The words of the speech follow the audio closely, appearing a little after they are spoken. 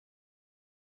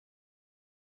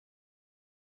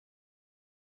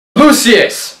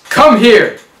Lucius, come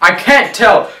here! I can't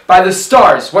tell by the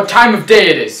stars what time of day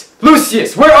it is.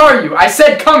 Lucius, where are you? I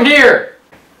said come here!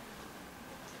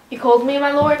 You called me,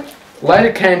 my lord? Light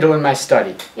a candle in my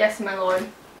study. Yes, my lord.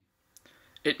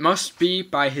 It must be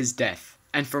by his death,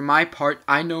 and for my part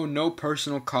I know no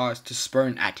personal cause to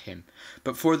spurn at him,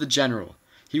 but for the general.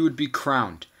 He would be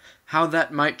crowned. How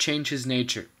that might change his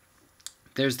nature,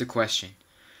 there's the question.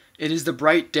 It is the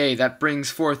bright day that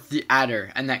brings forth the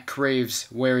adder and that craves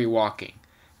wary walking.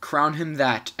 Crown him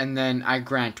that, and then, I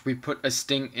grant, we put a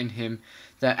sting in him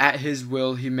that at his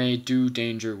will he may do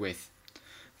danger with.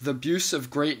 The abuse of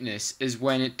greatness is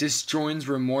when it disjoins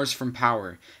remorse from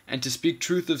power, and to speak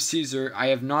truth of Caesar, I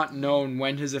have not known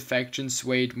when his affection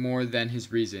swayed more than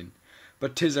his reason.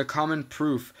 But 'tis a common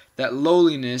proof that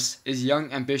lowliness is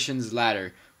young ambition's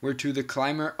ladder, whereto the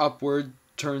climber upward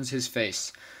turns his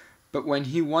face. But when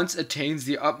he once attains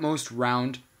the utmost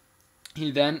round, he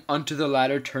then unto the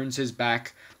ladder turns his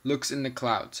back, looks in the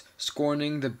clouds,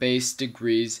 scorning the base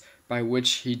degrees by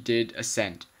which he did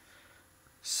ascend.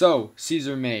 So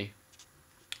Caesar may,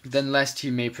 then lest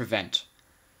he may prevent.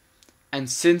 And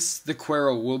since the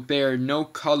quarrel will bear no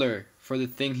colour for the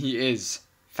thing he is,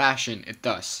 fashion it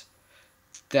thus,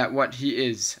 that what he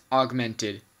is,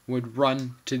 augmented, would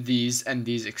run to these and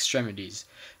these extremities,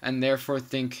 and therefore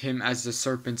think him as the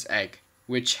serpent's egg,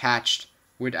 which hatched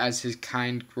would as his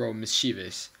kind grow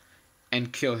mischievous,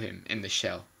 and kill him in the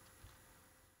shell.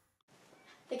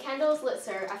 The candle is lit,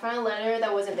 sir. I found a letter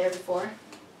that wasn't there before.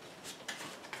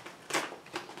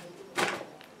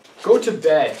 Go to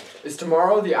bed. Is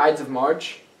tomorrow the Ides of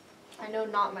March? I know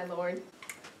not, my lord.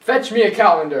 Fetch me a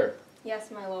calendar.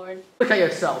 Yes, my lord. Look at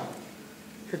yourself.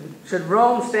 Should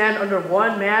Rome stand under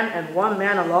one man and one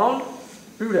man alone?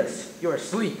 Brutus, you're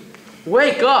asleep.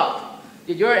 Wake up!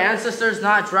 Did your ancestors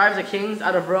not drive the kings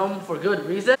out of Rome for good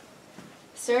reason?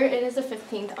 Sir, it is the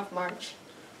 15th of March.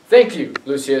 Thank you,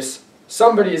 Lucius.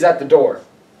 Somebody is at the door.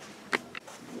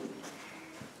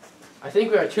 I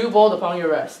think we are too bold upon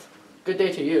your rest. Good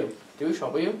day to you. Do we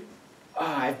trouble you?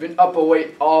 I've been up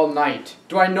awake all night.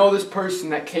 Do I know this person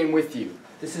that came with you?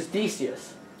 This is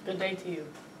Decius. Good day to you.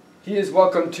 He is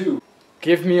welcome too.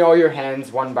 Give me all your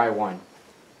hands one by one.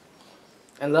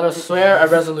 And let us swear a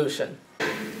resolution.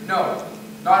 No,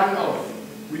 not an oath.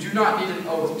 We do not need an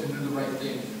oath to do the right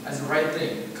thing, as the right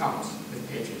thing comes with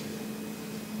patriotism.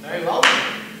 Very well.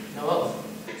 No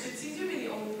oath. Should Caesar be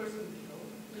the only person to be killed?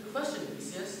 Good question,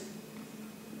 Decius.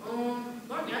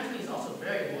 Mark Antony is also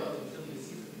very loyal to Julius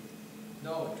Caesar.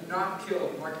 No, do not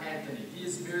kill Mark Antony. He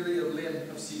is merely a limb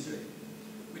of Caesar.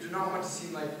 We do not want to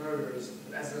seem like murderers,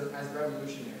 but as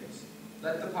revolutionaries.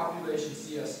 Let the population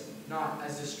see us not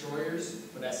as destroyers,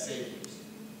 but as saviors.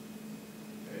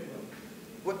 Very well.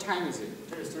 What time is it?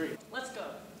 It is 3. Let's go.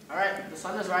 All right, the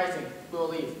sun is rising. We will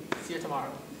leave. See you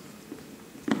tomorrow.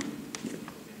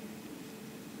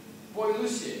 Boy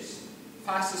Lucius,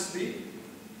 fast asleep?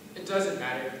 It doesn't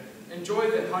matter.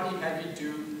 Enjoy the honey-heavy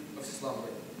dew of slumber.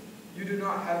 You do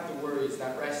not have the worries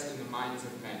that rest in the minds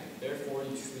of men. Therefore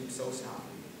you sleep so soundly.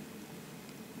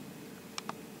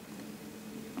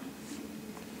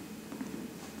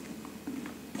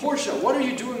 Portia, what are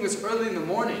you doing this early in the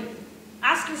morning?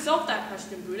 Ask yourself that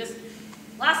question, Brutus.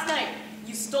 Last night,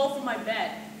 you stole from my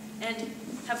bed and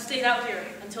have stayed out here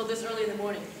until this early in the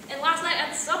morning. And last night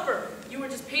at supper, you were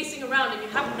just pacing around and you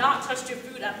have not touched your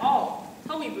food at all.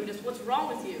 Tell me, Brutus, what's wrong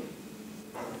with you?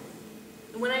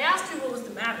 And when I asked you what was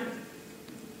the matter,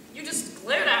 you just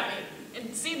glared at me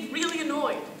and seemed really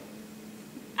annoyed.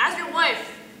 As your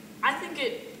wife, I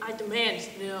demand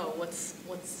to know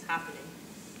what's happening.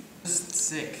 Just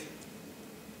sick.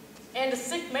 And a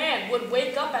sick man would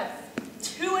wake up at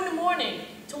 2 in the morning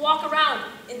to walk around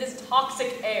in this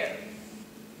toxic air.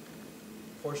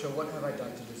 Portia, what have I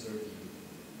done to deserve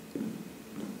you?